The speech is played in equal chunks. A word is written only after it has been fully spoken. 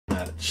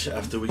match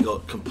after we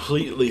got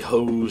completely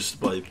hosed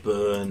by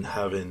Burn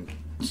having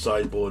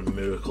sideboard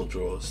miracle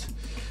draws.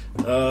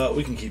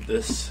 We can keep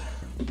this.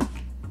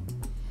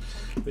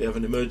 We have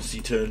an emergency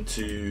turn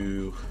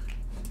 2.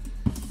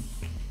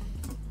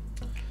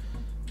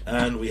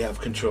 And we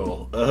have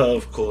control.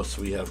 Of course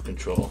we have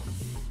control.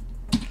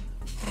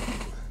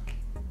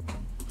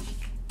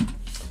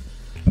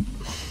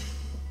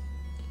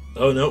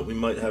 Oh no, we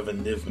might have a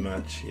Niv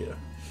match here.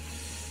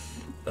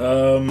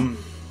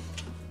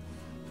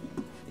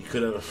 You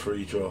could have a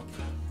free drop.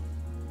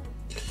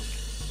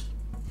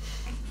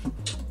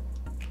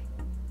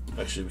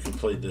 Actually, we can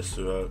play this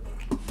throughout.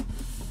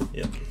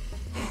 Yep.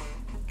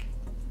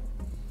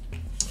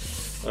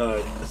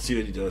 Alright, let's see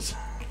what he does.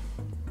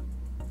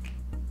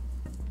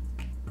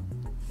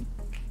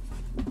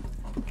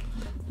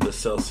 The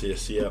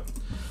Celsius, yep.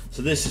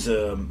 So this is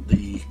the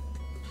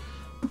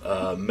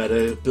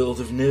meta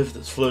build of Niv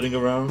that's floating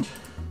around.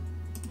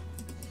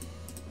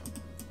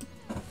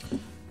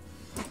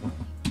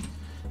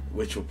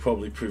 Which will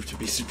probably prove to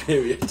be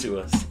superior to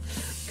us,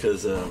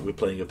 because we're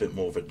playing a bit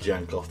more of a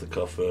jank off the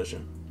cuff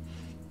version.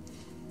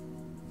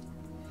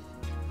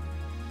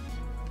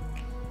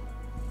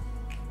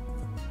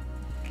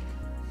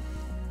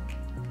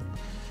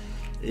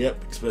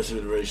 Yep, expressive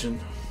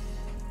iteration.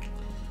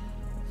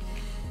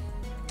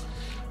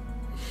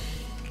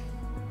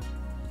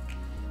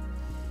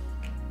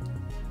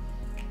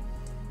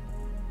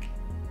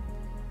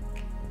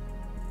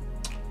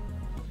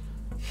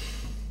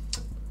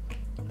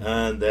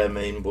 And their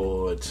main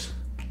board,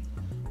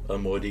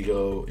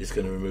 MTGO, is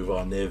going to remove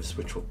our Nivs,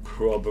 which will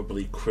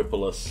probably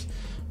cripple us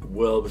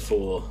well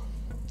before.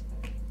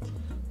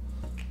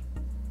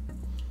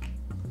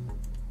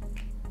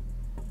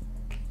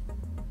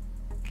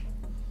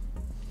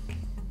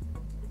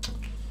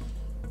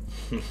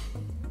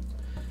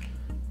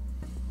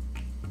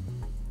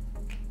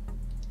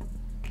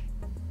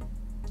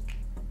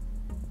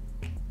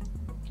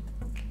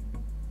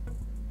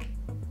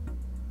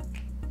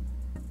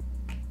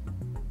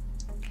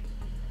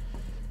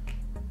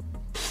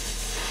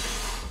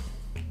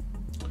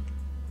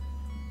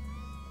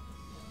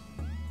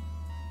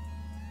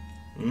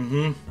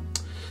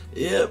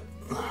 Yep.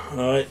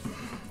 Alright.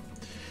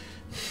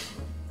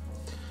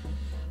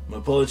 My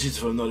apologies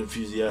if I'm not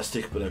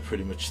enthusiastic, but I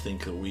pretty much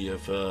think that we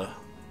have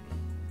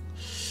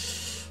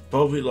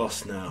probably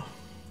lost now.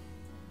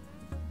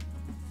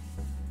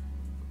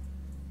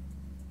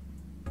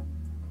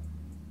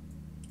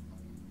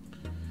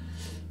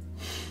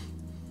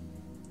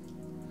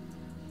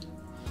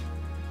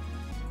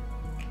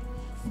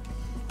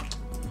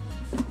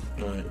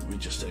 Alright, we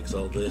just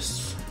exile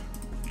this.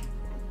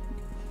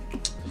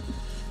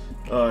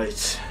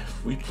 Alright,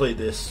 if we play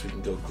this, we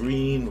can go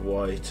green,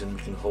 white, and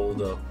we can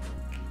hold up.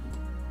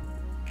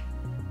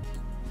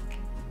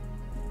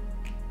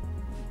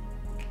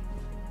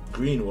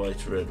 Green,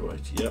 white, red,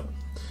 white, yep.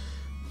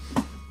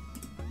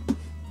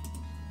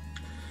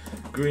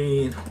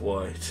 Green,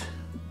 white.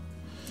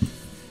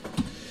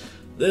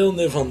 They'll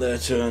live on their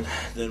turn,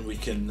 then we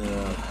can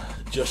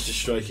Justice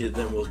Strike it,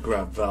 then we'll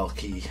grab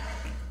Valky.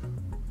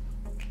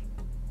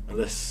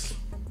 Unless...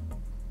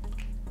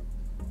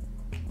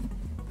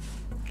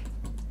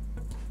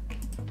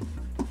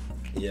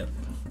 Yep.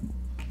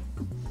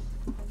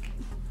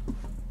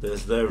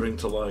 There's their Ring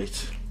to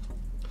Light.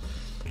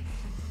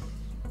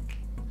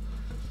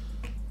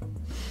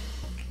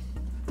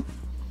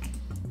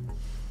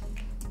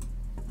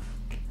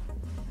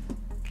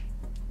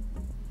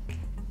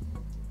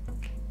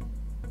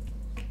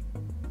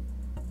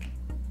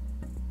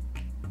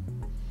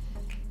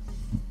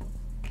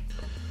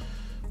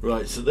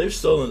 Right, so they've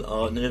stolen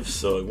our Niv,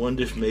 so I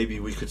wonder if maybe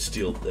we could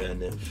steal their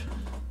Niv.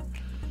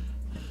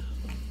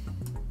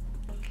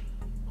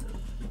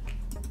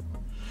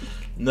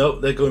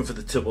 Nope, they're going for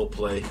the Tybalt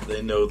play.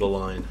 They know the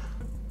line.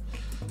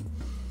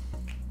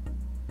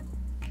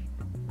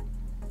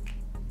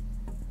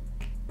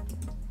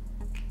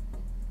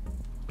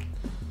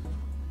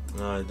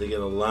 Alright, they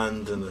get a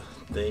land and a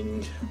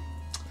thing.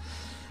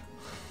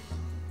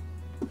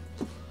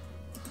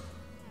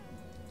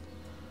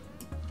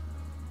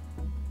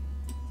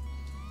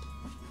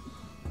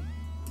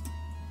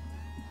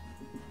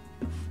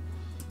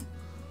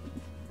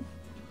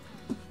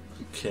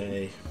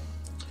 Okay.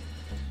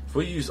 If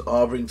we use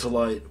Arbing to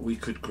Light, we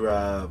could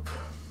grab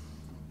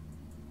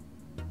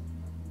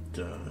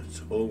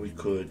that, or we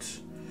could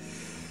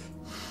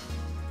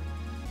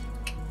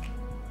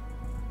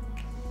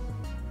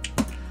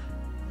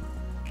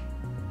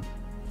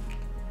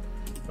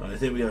I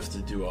think we have to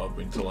do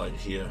Arbing to Light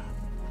here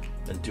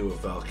and do a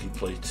Valky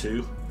play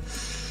too.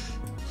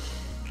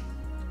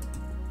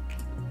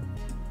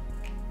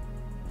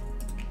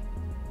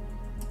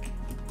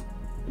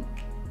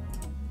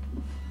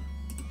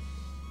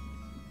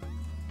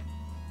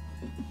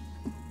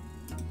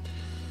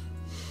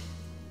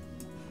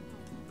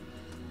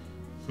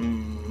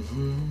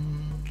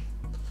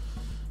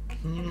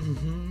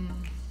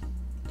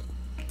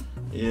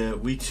 Yeah,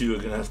 we too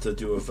are gonna have to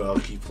do a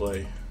Valky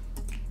play.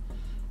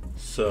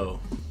 So,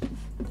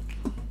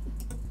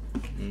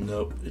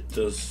 Nope, it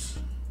does.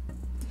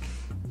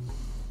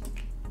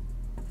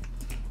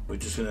 We're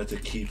just gonna have to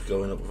keep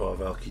going up with our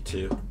Valky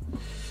too.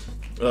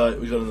 Alright,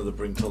 we got another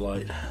Bring to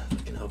Light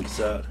that can help us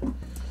out.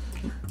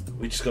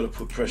 We just gotta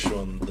put pressure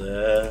on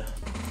there.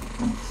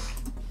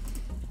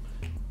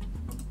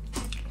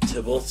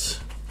 Tybalt.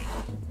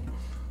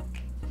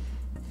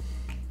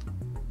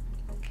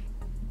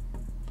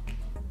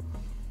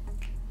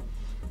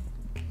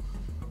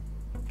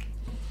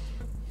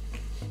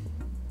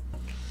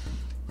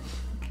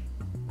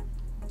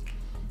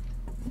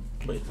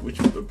 Wait, which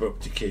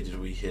abrupt decay did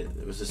we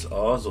hit? Was this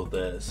ours or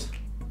theirs?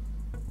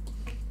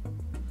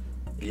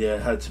 Yeah,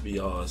 it had to be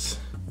ours.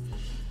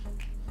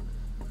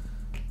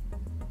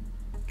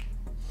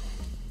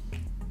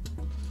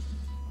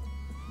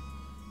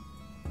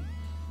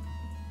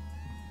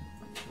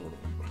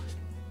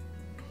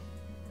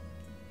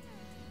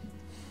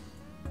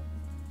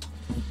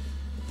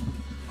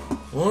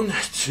 One,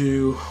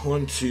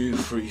 two,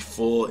 three,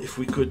 four. If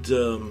we could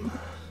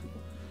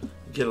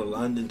get a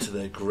land into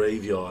their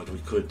graveyard, we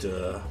could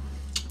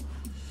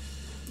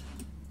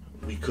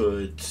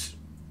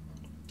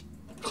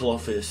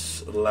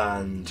Colossus,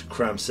 land,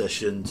 Cram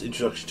Sessions,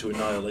 Introduction to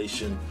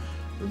Annihilation,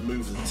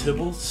 remove the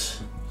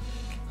Tybalt.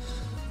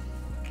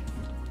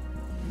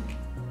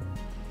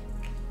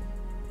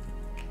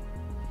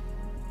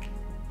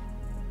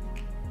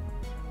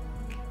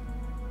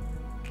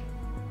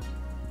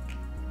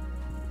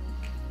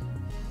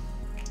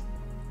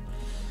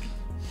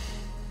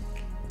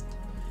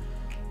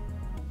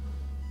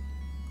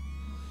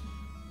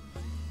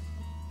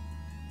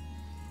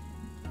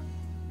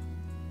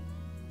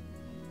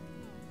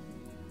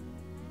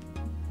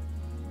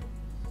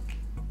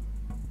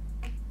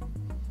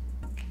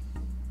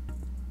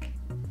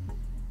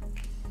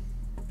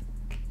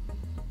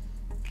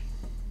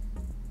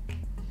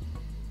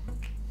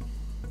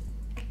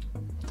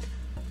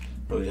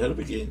 Oh yeah, how do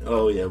we gain?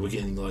 Oh yeah, we're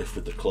gaining life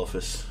with the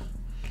Colossus.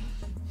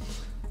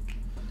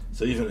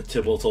 So even a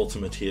Tybalt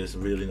ultimate here is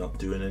really not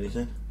doing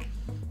anything.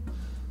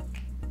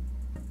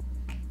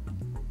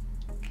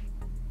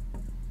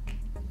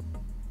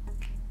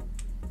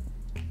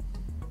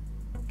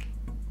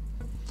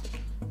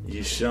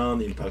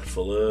 Yishan,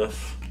 Impactful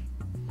Earth.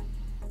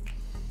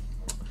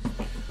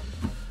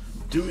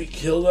 Do we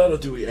kill that or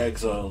do we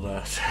exile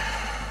that?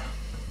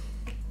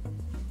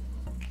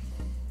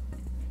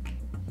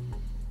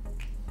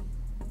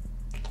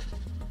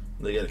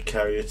 They get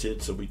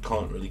carrioted, so we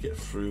can't really get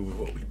through with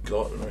what we've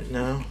got right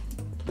now.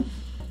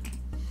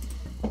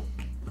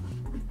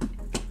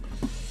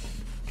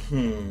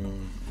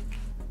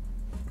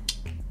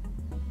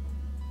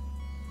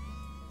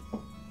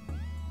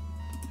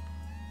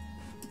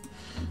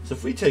 So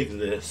if we take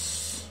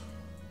this,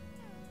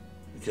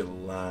 we get a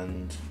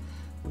land,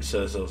 we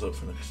set ourselves up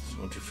for next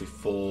 1, 2, 3,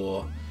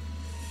 4.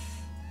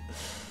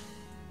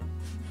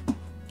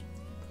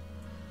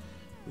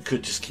 We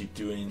could just keep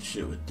doing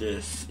shit with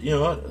this. You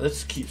know what?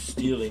 Let's keep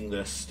stealing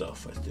their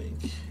stuff, I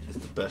think, is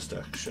the best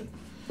action.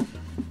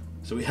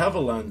 So we have a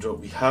land drop,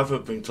 we have a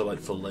Bring to Light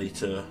for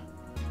later.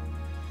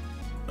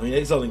 I mean,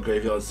 exiling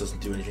graveyards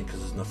doesn't do anything because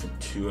there's nothing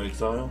to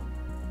exile.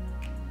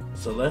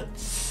 So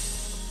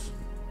let's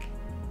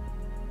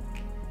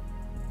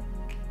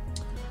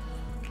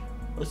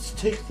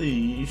take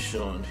the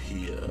Yishan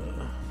here.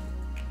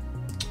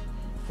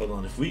 Hold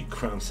on, if we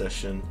Cram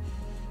Session,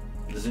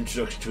 there's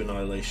Introduction to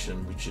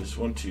Annihilation, which is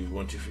 1, 2,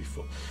 1, 2, 3,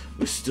 4.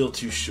 We're still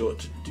too short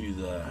to do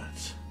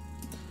that.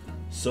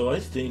 So I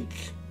think,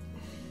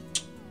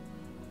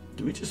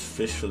 do we just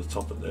fish for the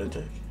top of their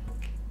deck?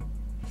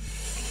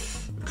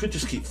 We could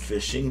just keep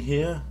fishing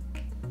here.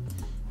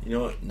 You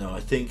know what? No, I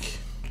think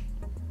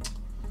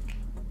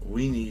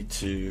we need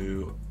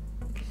to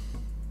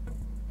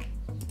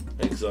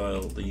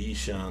exile the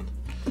Yishan.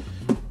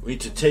 We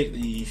need to take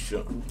the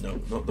Yishan.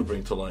 No, not the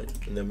Bring to Light.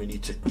 And then we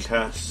need to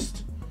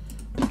cast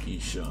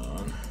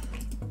Yishan.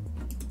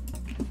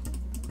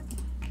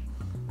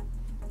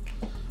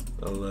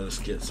 That'll let us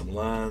get some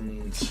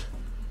land.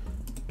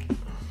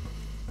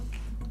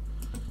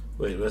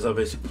 Wait, where's our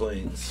basic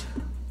planes?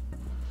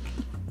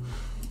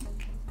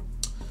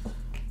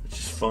 Which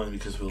is fine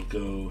because we'll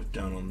go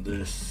down on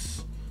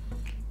this.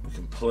 We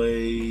can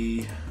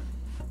play.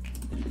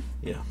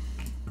 Yeah.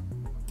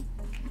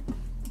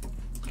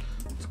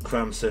 Let's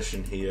Cram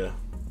Session here.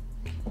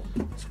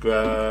 Let's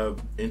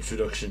grab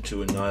Introduction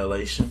to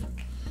Annihilation.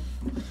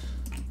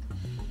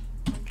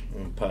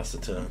 And pass the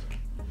turn.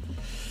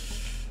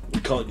 We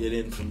can't get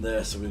in from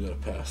there, so we've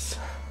got to pass.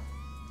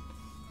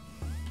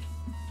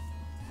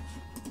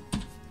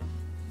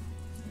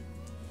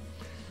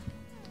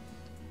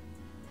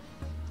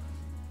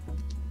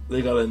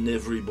 They got a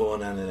Niv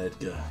Reborn and an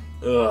Edgar.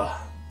 Ugh.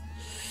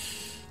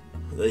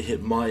 They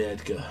hit my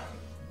Edgar.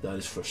 That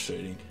is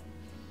frustrating.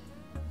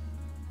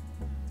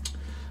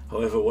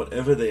 However,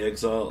 whatever they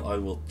exile, I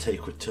will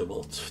take with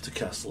Tybalt to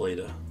cast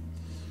later.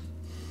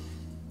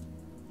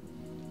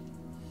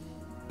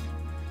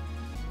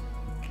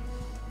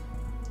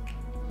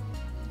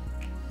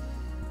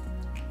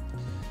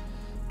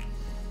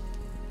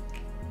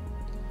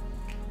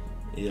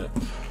 Yep.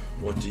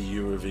 What do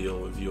you reveal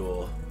with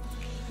your...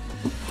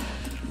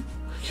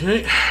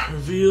 Okay,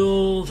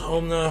 revealed,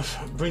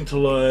 Omnath, bring to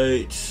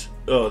light.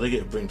 Oh, they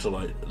get bring to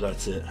light,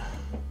 that's it.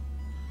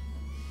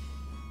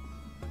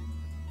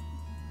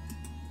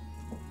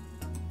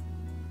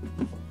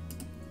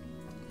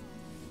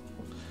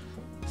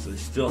 So they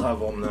still have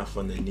Omnath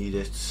when they need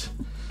it.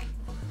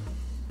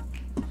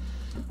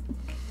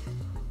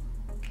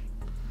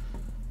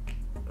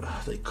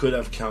 They could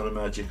have counter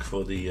magic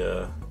for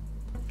the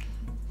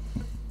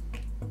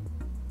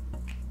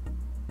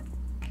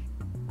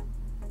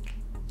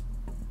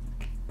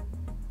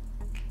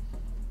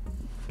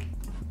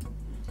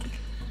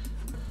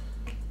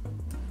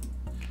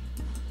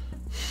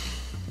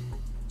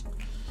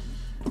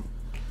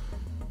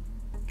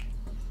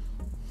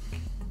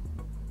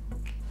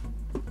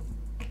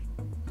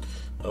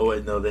oh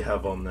wait, no, they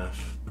have Omnath.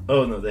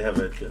 Oh no, they have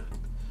Edgar,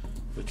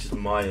 which is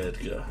my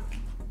Edgar.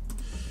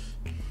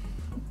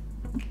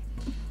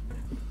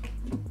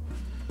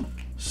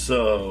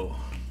 So,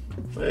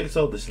 if I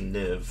exile this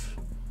Niv,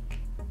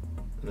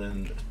 and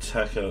then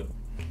attack out...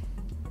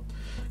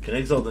 Can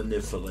exile the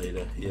Niv for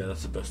later. Yeah,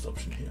 that's the best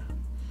option here.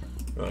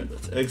 Right,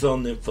 let's exile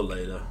Niv for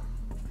later.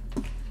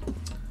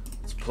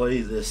 Let's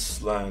play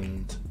this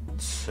land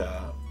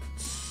tapped.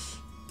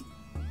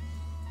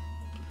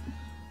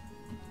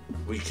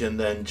 We can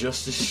then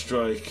Justice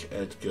Strike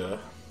Edgar.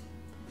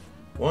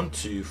 1,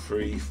 2,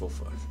 3, 4,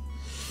 5.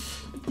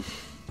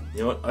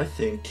 You know what? I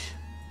think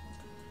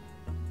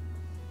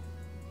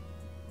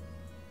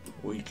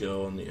we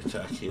go on the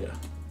attack here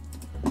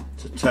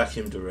to attack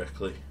him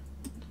directly.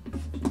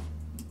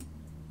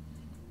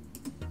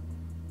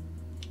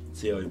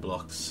 See how he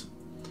blocks.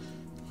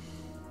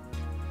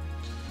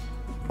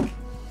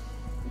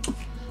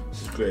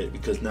 This is great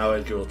because now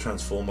Edgar will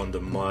transform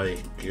under my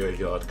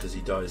graveyard because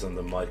he dies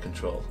under my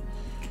control.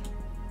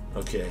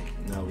 Okay,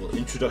 now we'll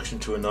Introduction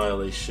to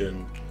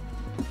Annihilation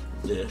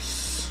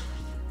this.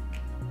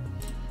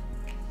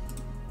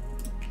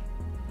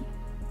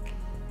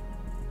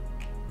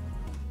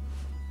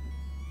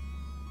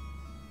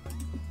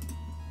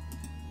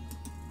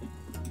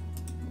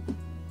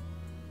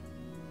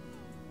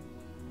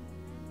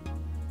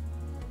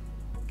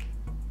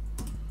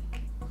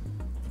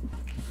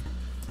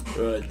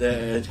 Right,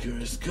 there Edgar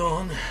is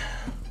gone.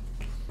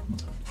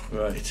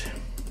 Right.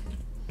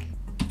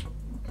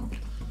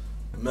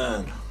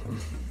 Man,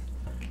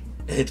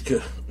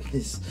 Edgar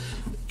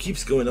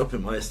keeps going up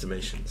in my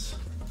estimations.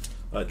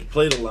 Right, they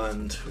played a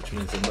land, which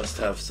means they must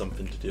have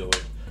something to deal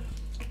with.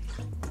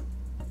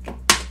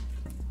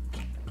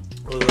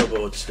 Other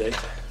board state.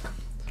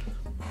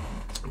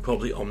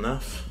 Probably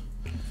Omnath.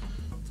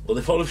 Well,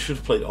 they probably should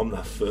have played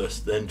Omnath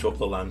first, then drop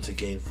the land to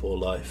gain 4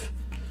 life.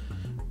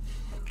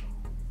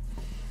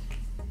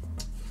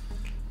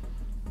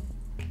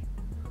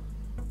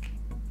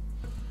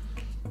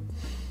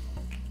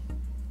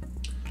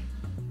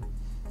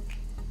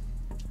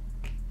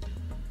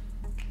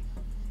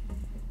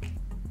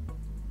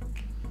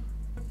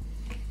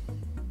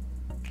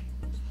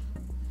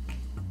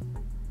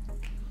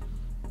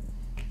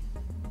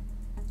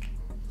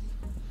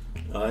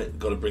 Alright,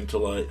 got to bring to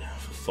light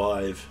for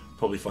 5,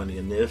 probably finding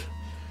a Niv.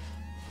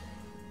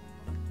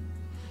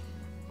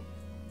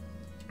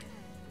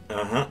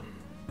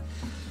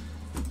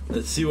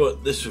 Let's see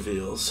what this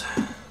reveals.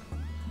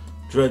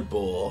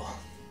 Dreadball,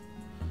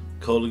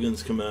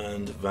 Colligan's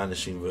Command,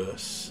 Vanishing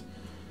Verse.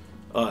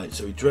 Alright,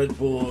 so he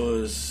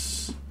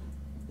Dreadballs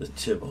the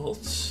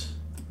Tybalt,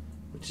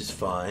 which is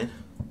fine.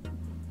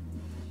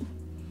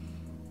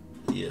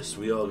 Yes,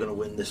 we are going to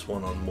win this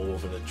one on more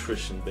of an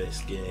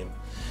attrition-based game,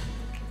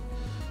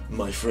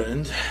 my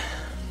friend.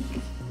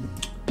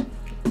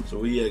 So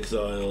we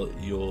exile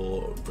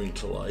your Bring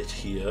to Light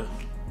here.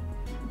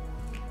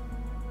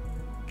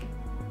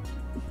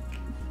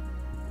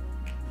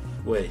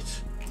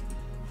 Wait.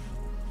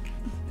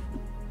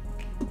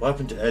 What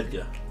happened to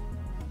Edgar?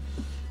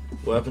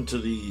 What happened to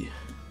the...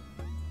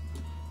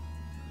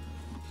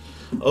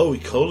 Oh, he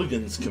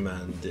Colligan's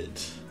commanded.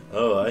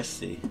 Oh, I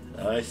see.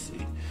 I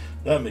see.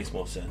 That makes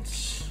more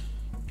sense.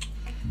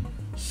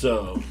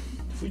 So,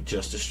 if we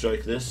Justice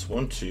Strike this,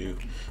 1, 2,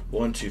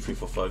 1, 2, 3,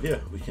 4, 5, yeah,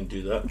 we can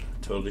do that.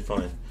 Totally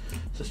fine.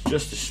 So let's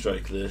Justice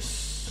Strike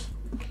this.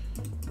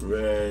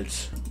 Red,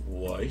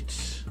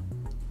 white.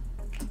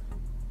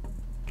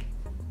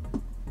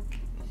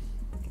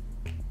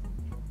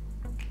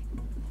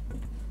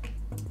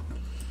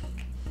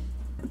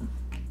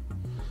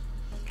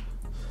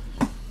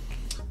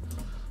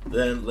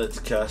 Then let's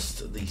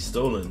cast the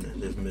Stolen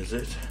Niv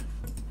Mizzet.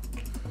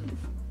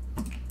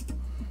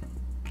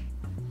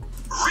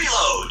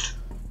 Reload!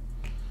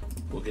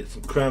 We'll get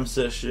some Cram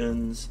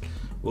Sessions.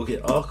 We'll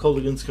get our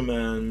Colligan's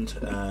Command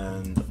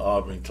and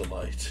our Bring to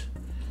Light.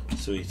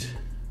 Sweet.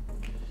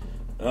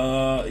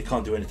 It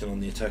can't do anything on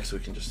the attack, so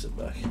we can just sit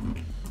back.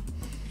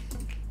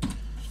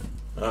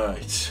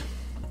 Alright.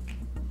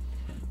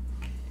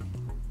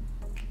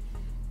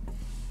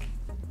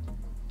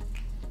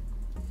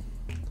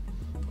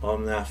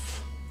 Omnath.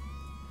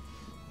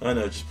 Oh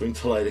no, just Bring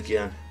to Light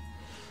again.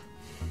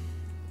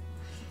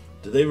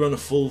 Do they run a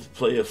full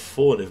play of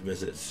 4 Niv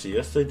Mizzets?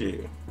 Yes, they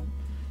do.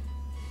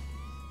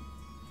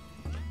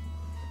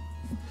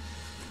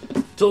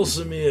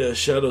 Dulcimere,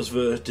 Shadow's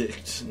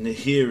Verdict,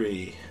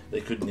 Nahiri. They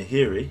could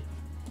Nahiri.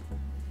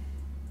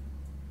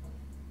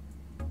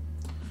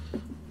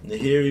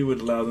 Nahiri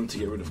would allow them to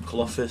get rid of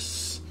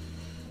Clothis.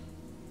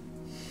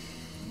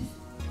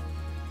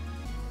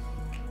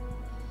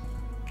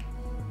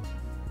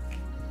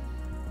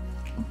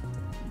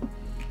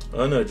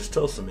 Oh no, just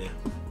Dulcimere.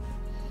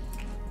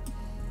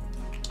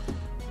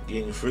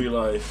 Gain 3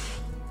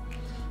 life.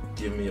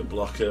 Give me a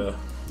blocker.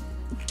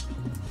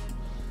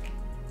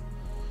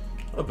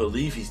 I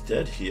believe he's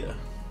dead here.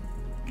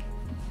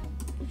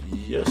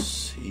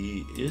 Yes,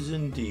 he is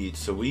indeed.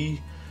 So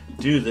we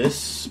do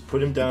this,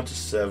 put him down to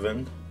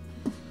 7.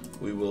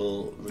 We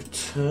will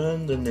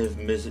return the Niv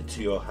Mizzet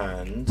to your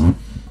hand.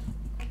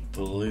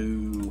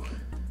 Blue,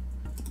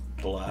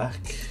 black.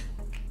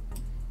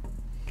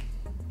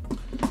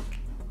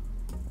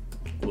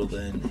 We'll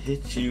then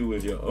hit you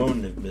with your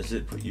own Niv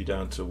Mizzet, put you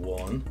down to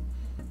 1.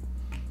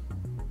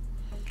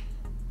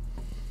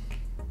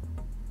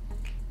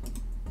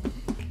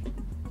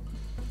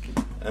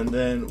 And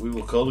then we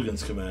will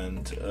Kolaghan's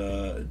command.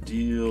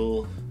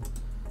 Deal.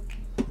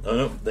 Oh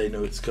no, they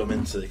know it's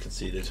coming, so they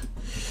conceded.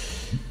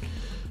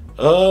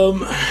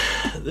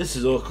 This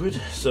is awkward.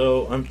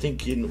 So I'm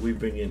thinking we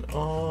bring in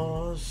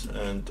ours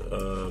and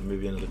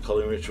maybe another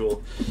Culling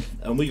Ritual,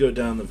 and we go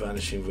down the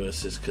Vanishing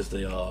Verses because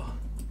they are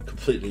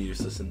completely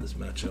useless in this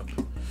matchup.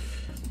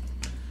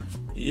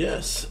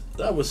 Yes,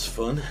 that was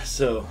fun.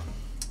 So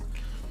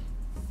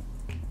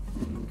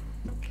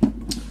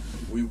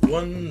we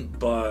won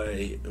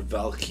by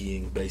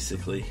Valkying,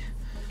 basically.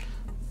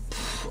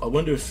 I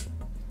wonder if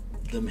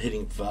them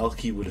hitting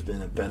Valky would have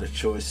been a better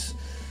choice.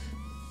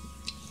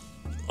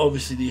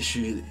 Obviously the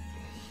issue...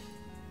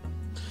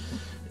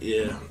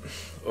 Yeah.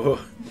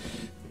 Oh,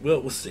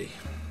 well, we'll see.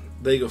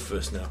 They go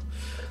first now.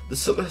 The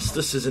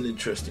Celestus is an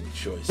interesting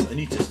choice. I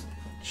need to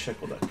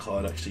check what that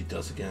card actually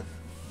does again.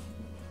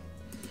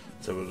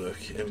 Let's have a look.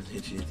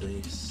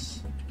 MTGO.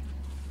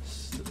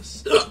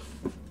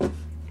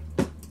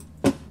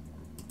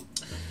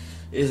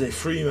 Is a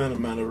 3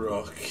 mana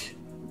rock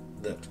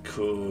that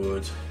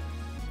could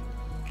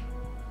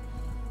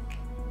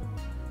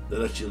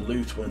let you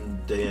loot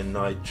when day and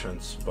night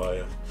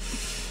transpire.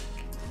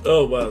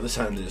 Oh wow, this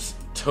hand is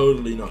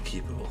totally not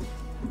keepable.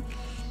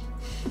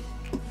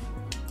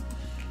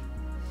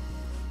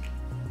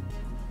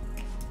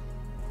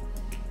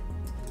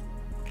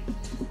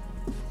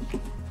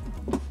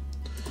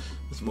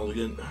 Let's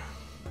mulligan.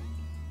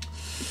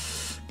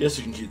 Guess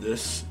we can keep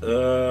this.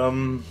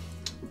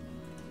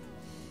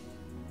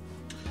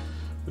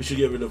 We should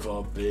get rid of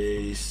our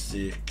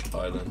basic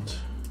island.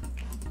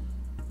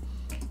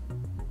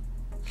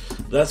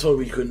 That's why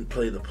we couldn't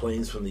play the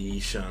planes from the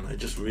Ishan. I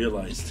just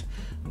realized.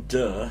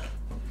 Duh.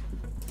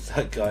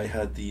 That guy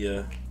had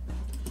the...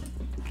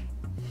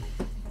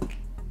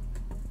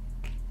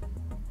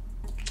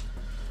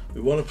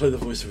 We want to play the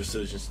Voice of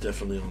Resurgence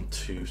definitely on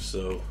 2,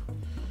 so...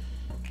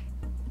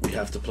 We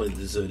have to play the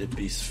Deserted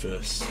Beast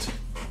first.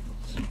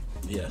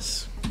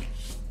 Yes.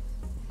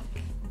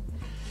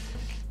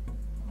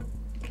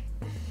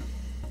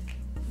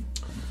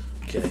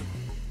 Okay.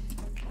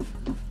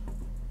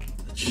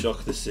 Let's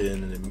shock this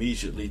in and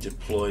immediately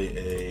deploy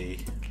a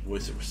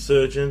Voice of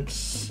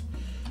Resurgence.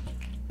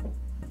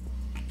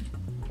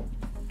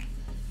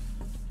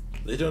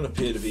 They don't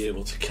appear to be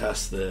able to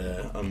cast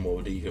their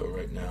Unmoored Ego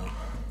right now.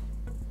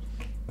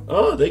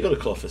 Oh, they got a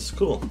Clothis.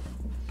 Cool.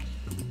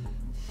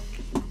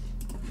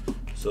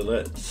 So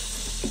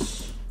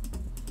let's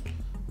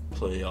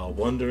play our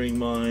Wandering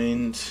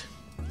Mind.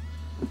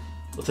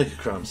 We'll take a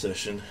Crown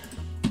Session.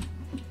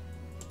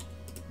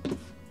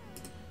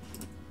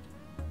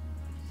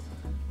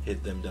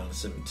 Hit them down to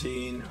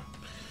 17.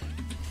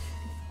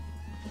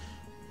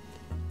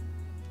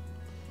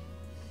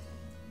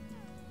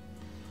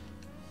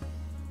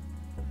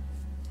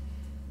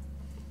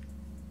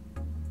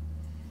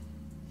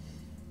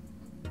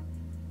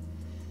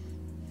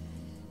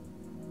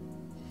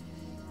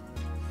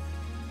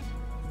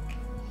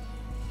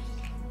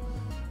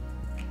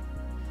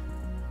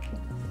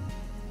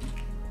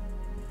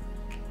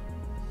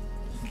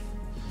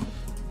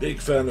 Big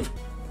fan of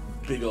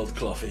big old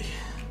Clothy.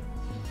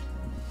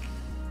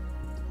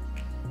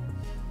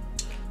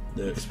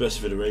 The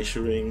Expressive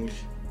Erasure Ring.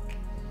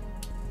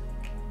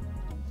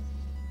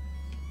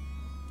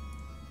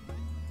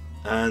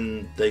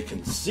 And they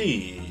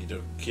concede,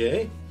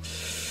 okay.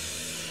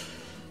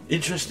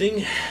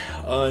 Interesting.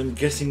 I'm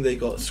guessing they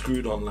got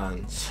screwed on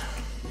lands.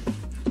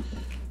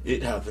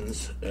 It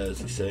happens, as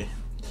they say.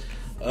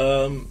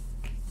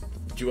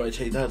 Do I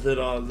take that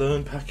our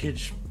learn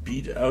package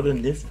beat out a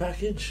Niv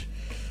package?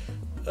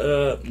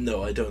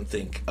 No, I don't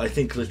think. I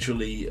think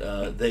literally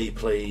they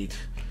played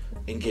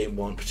in game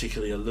 1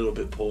 particularly a little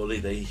bit poorly.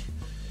 They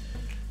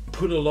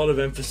put a lot of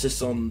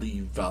emphasis on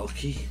the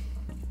Valky.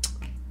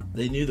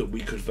 They knew that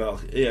we could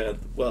Valky. Yeah,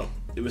 well,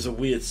 it was a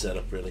weird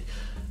setup really.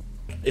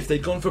 If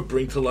they'd gone for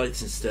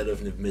Brinklelites instead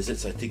of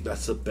Niv-Mizzets, I think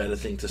that's a better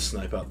thing to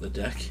snipe out the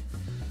deck.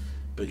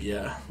 But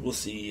yeah, we'll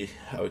see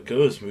how it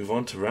goes. Move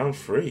on to round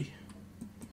 3.